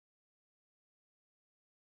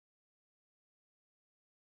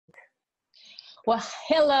Well,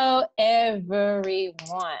 hello everyone.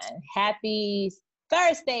 Happy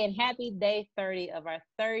Thursday and happy day 30 of our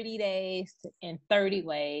 30 days in 30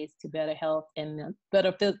 ways to better health and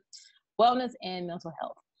better wellness and mental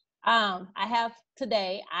health. I have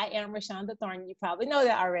today, I am Rashonda Thorne. You probably know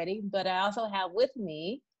that already, but I also have with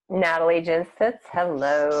me Natalie Jinsitz.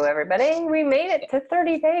 Hello, everybody. We made it to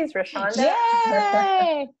 30 days, Rashonda.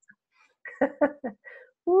 Yay!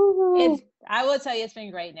 I will tell you, it's been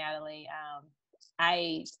great, Natalie.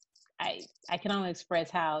 I can only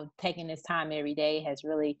express how taking this time every day has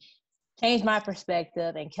really changed my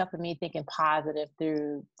perspective and kept me thinking positive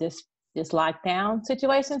through this lockdown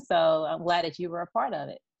situation. So I'm glad that you were a part of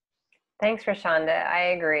it. Thanks, Rashonda.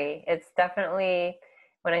 I agree. It's definitely,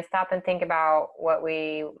 when I stop and think about what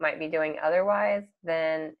we might be doing otherwise,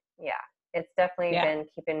 then yeah, it's definitely been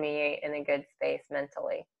keeping me in a good space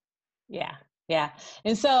mentally. Yeah.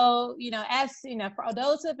 And so, as for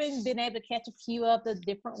those who have been able to catch a few of the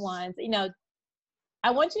different ones,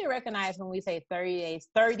 I want you to recognize when we say 30 days,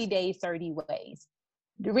 30 days, 30 ways.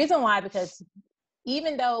 The reason why, because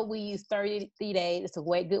even though we use 30 days, it's a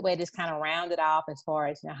good way to just kind of round it off as far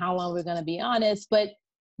as how long we're going to be on this. But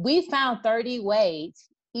we found 30 ways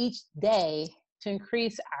each day to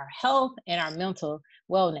increase our health and our mental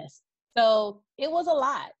wellness. So it was a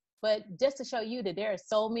lot. But just to show you that there are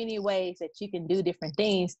so many ways that you can do different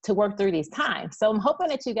things to work through these times. So I'm hoping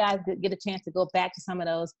that you guys get a chance to go back to some of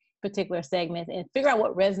those particular segments and figure out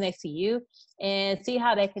what resonates to you and see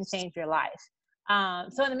how they can change your life.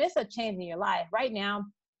 So in the midst of changing your life right now,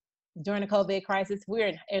 during the COVID crisis,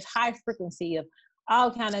 there's high frequency of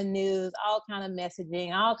all kind of news, all kind of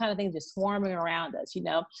messaging, all kind of things just swarming around us,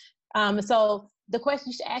 So the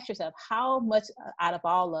question you should ask yourself, how much out of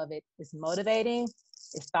all of it is motivating,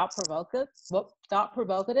 is thought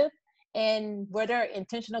provocative, and were there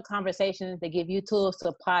intentional conversations that give you tools to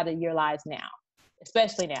apply to your lives now,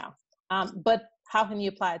 especially now? But how can you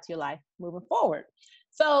apply it to your life moving forward?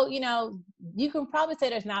 So, you can probably say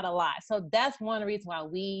there's not a lot. So that's one reason why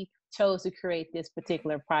we chose to create this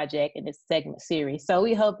particular project and this segment series. So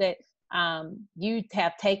we hope that you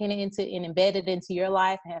have taken it into and embedded into your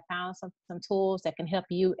life and have found some tools that can help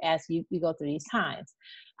you as you go through these times.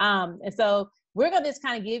 And so we're going to just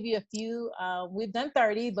kind of give you a few, we've done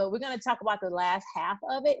 30, but we're going to talk about the last half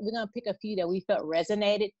of it. We're going to pick a few that we felt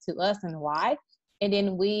resonated to us and why. And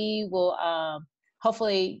then we will,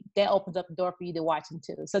 hopefully that opens up the door for you to watch them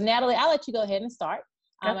too. So Natalie, I'll let you go ahead and start.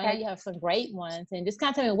 Okay. I know you have some great ones, and just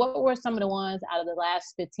kind of tell me what were some of the ones out of the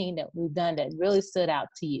last 15 that we've done that really stood out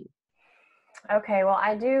to you? Okay, well,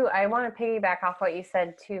 I want to piggyback off what you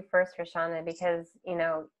said too first, Rashonda, because,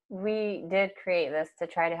 we did create this to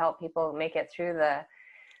try to help people make it through the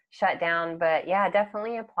shutdown, but yeah,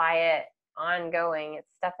 definitely apply it ongoing. It's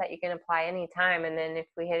stuff that you can apply anytime. And then if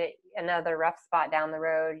we hit another rough spot down the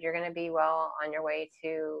road, you're going to be well on your way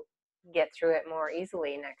to get through it more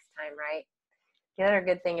easily next time, right? The other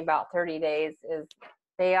good thing about 30 days is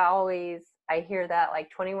I hear that like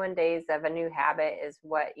 21 days of a new habit is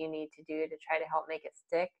what you need to do to try to help make it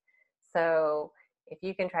stick. So if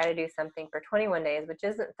you can try to do something for 21 days, which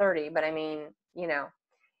isn't 30, but I mean,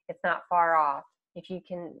 it's not far off. If you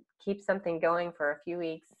can keep something going for a few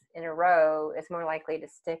weeks in a row, it's more likely to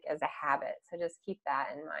stick as a habit. So just keep that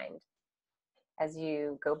in mind as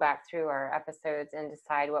you go back through our episodes and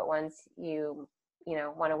decide what ones you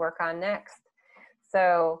want to work on next.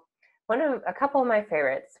 So a couple of my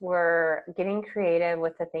favorites were getting creative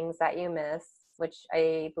with the things that you miss, which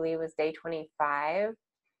I believe was day 25.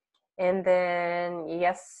 And then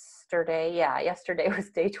yesterday was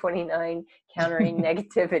day 29, countering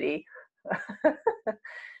negativity.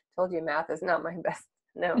 Told you math is not my best.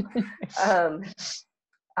 No.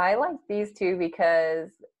 I like these two because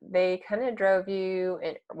they kind of drove you,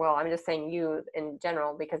 I'm just saying you in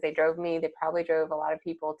general, because they drove me, they probably drove a lot of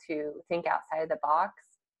people to think outside the box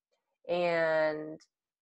and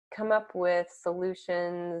come up with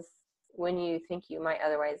solutions when you think you might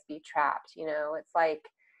otherwise be trapped. It's like,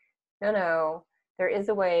 no, there is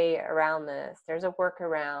a way around this. There's a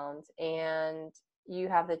workaround, and you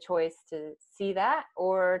have the choice to see that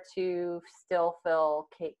or to still feel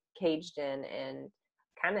caged in and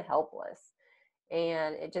kind of helpless.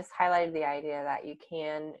 And it just highlighted the idea that you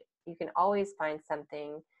can always find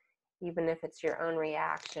something, even if it's your own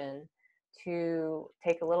reaction, to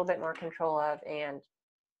take a little bit more control of and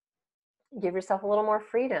give yourself a little more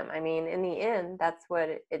freedom. I mean, in the end, that's what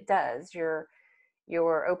it does. You're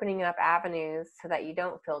opening up avenues so that you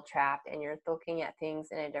don't feel trapped, and you're looking at things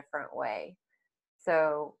in a different way.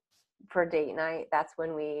 So for date night, that's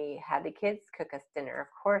when we had the kids cook us dinner. Of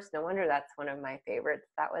course, no wonder that's one of my favorites.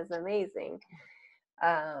 That was amazing.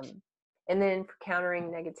 And then for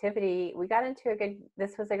countering negativity, we got into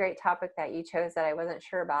this was a great topic that you chose that I wasn't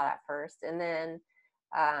sure about at first. And then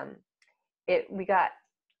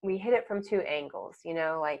we hit it from two angles,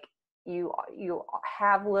 like you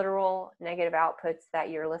have literal negative outputs that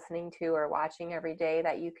you're listening to or watching every day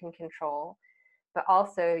that you can control, but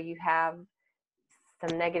also you have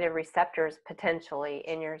some negative receptors potentially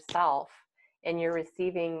in yourself, and you're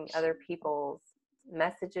receiving other people's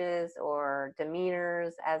messages or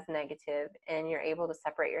demeanors as negative, and you're able to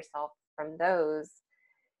separate yourself from those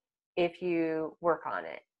if you work on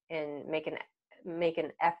it and make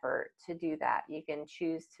an effort to do that. You can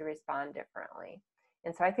choose to respond differently.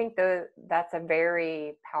 And so I think that's a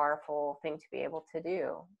very powerful thing to be able to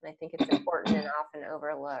do. And I think it's important and often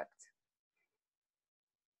overlooked.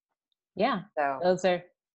 Yeah. So Those are,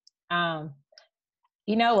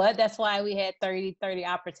 you know what? That's why we had 30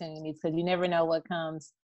 opportunities, because you never know what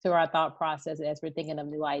comes to our thought process as we're thinking of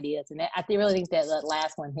new ideas. And I really think that the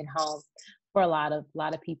last one hit home for a lot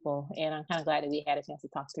of people. And I'm kind of glad that we had a chance to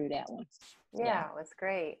talk through that one. Yeah, it was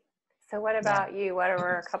great. So what about you? What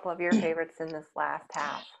were a couple of your favorites in this last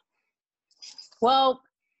half? Well,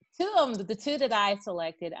 the two that I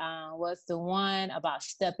selected was the one about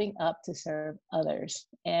stepping up to serve others.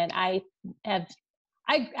 And I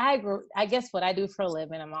guess what I do for a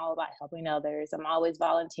living, I'm all about helping others. I'm always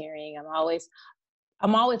volunteering. I'm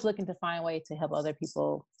always looking to find ways to help other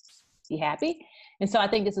people be happy. And so I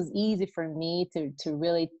think this is easy for me to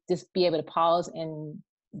really just be able to pause and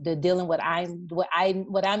the dealing what I'm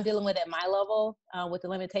dealing with at my level with the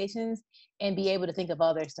limitations, and be able to think of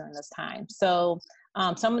others during this time. So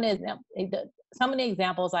some of the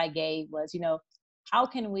examples I gave was, how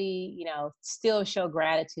can we, still show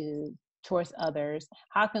gratitude towards others?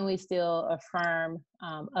 How can we still affirm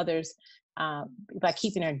others by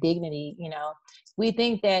keeping their dignity? We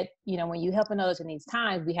think that, when you helping others in these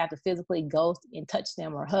times, we have to physically go and touch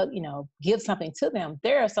them or hug, give something to them.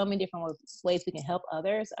 There are so many different ways we can help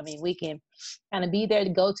others. I mean, we can kind of be there to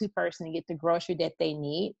go-to person to get the grocery that they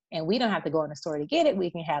need. And we don't have to go in the store to get it.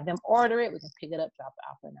 We can have them order it. We can pick it up, drop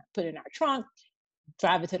it off, put it in our trunk,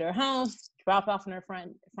 drive it to their home, drop it off in their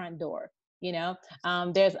front door.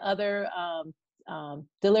 There's other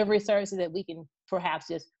delivery services that we can perhaps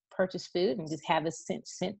just purchase food and just have it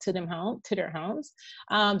sent to their homes.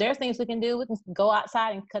 There's things we can do. We can go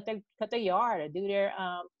outside and cut their yard or do their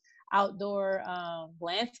outdoor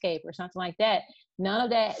landscape or something like that. None of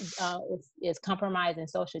that is compromising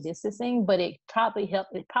social distancing, but it probably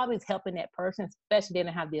is helping that person, especially they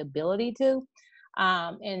don't have the ability to.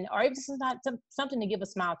 Or even just not something to give a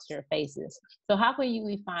smile to their faces. So how can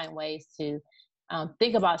we find ways to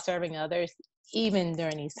think about serving others even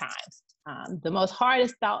during these times? The most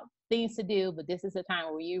hardest things to do, but this is a time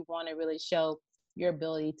where you want to really show your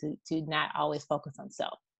ability to not always focus on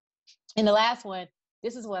self. And the last one,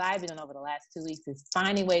 this is what I've been doing over the last 2 weeks, is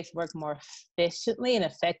finding ways to work more efficiently and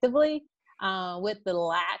effectively with the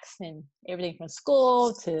lax and everything from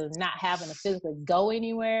school to not having to physically go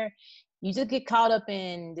anywhere. You just get caught up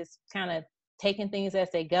in just kind of taking things as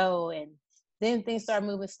they go, and then things start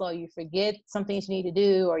moving slow. You forget some things you need to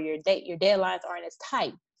do, or your deadlines aren't as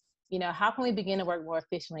tight. How can we begin to work more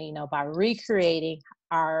efficiently, by recreating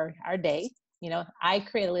our day? I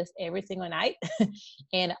create a list every single night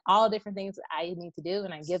and all different things I need to do,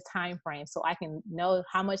 and I give time frames so I can know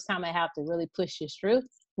how much time I have to really push this through,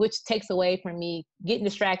 which takes away from me getting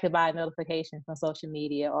distracted by a notification from social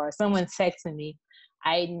media or someone texting me.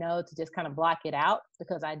 I know to just kind of block it out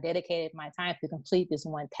because I dedicated my time to complete this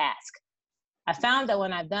one task. I found that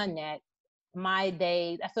when I've done that, my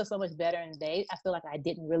days, I feel so much better in the day. I feel like I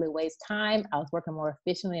didn't really waste time. I was working more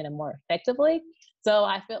efficiently and more effectively. So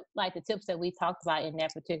I feel like the tips that we talked about in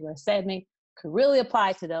that particular segment could really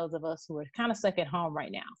apply to those of us who are kind of stuck at home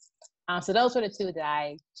right now. So those were the two that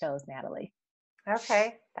I chose, Natalie.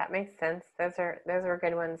 Okay, that makes sense. Those are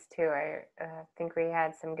good ones too. I think we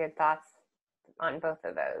had some good thoughts on both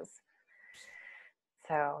of those.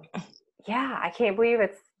 So yeah, I can't believe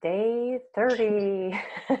it's day 30.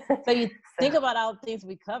 So you think about all the things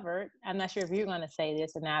we covered. I'm not sure if you're going to say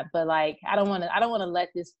this or not, but like, I don't want to let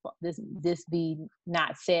this be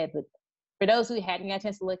not said, but for those who hadn't got a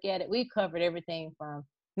chance to look at it, we covered everything from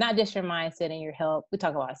not just your mindset and your health. We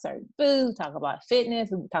talk about certain food, we talk about fitness,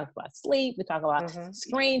 we talk about sleep, we talk about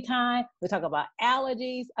screen time, we talk about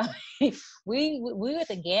allergies. we went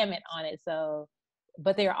the gamut on it. So,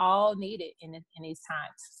 but they're all needed in these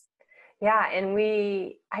times. Yeah, and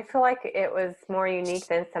I feel like it was more unique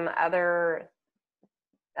than some other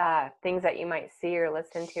things that you might see or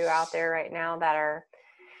listen to out there right now that are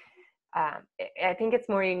I think it's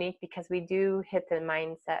more unique because we do hit the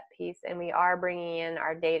mindset piece, and we are bringing in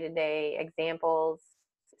our day-to-day examples,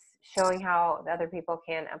 showing how other people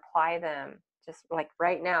can apply them. Just like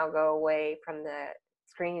right now, go away from the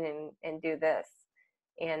screen and do this.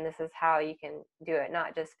 And this is how you can do it,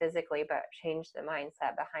 not just physically, but change the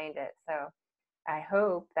mindset behind it. So I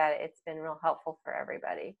hope that it's been real helpful for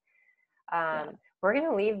everybody. We're going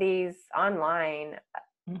to leave these online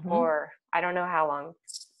for, I don't know how long.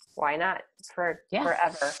 Why not?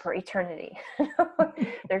 Forever, for eternity.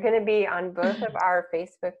 They're going to be on both of our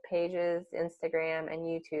Facebook pages, Instagram, and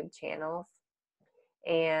YouTube channels.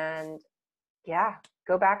 And yeah,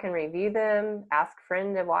 go back and review them. Ask a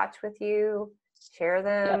friend to watch with you. Share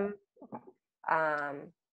them.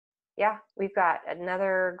 Yeah, we've got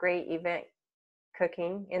another great event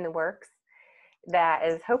cooking in the works that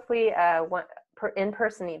is hopefully a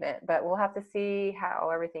in-person event, but we'll have to see how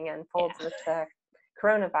everything unfolds with the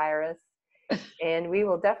coronavirus, and we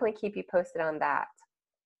will definitely keep you posted on that.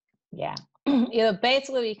 Yeah. It'll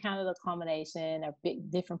basically be kind of the culmination of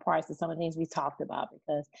different parts of some of the things we talked about,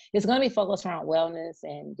 because it's going to be focused around wellness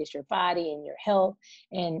and just your body and your health.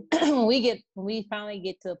 And when we finally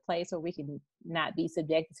get to a place where we can not be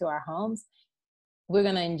subjected to our homes, we're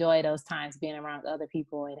going to enjoy those times being around other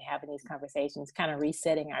people and having these conversations, kind of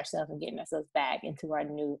resetting ourselves and getting ourselves back into our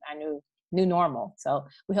new normal. So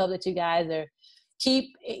we hope that you guys are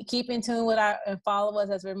keep in tune with and follow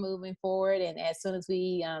us as we're moving forward. And as soon as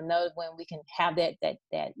we know when we can have that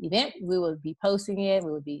event, we will be posting it,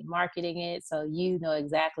 we will be marketing it, so you know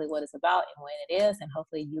exactly what it's about and when it is, and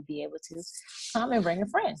hopefully you'll be able to come and bring a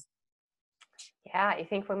friend. Yeah, you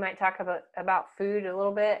think we might talk about food a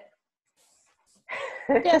little bit?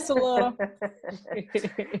 Just a little.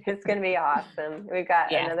 It's going to be awesome. We've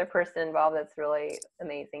got another person involved that's really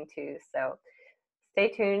amazing too. So stay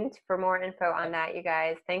tuned for more info on that, you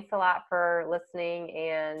guys. Thanks a lot for listening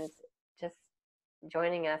and just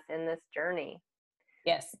joining us in this journey.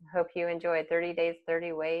 Yes. Hope you enjoyed 30 Days,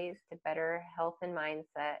 30 Ways to Better Health and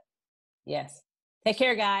Mindset. Yes. Take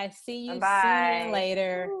care, guys. See you Bye. sooner than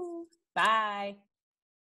later. Bye.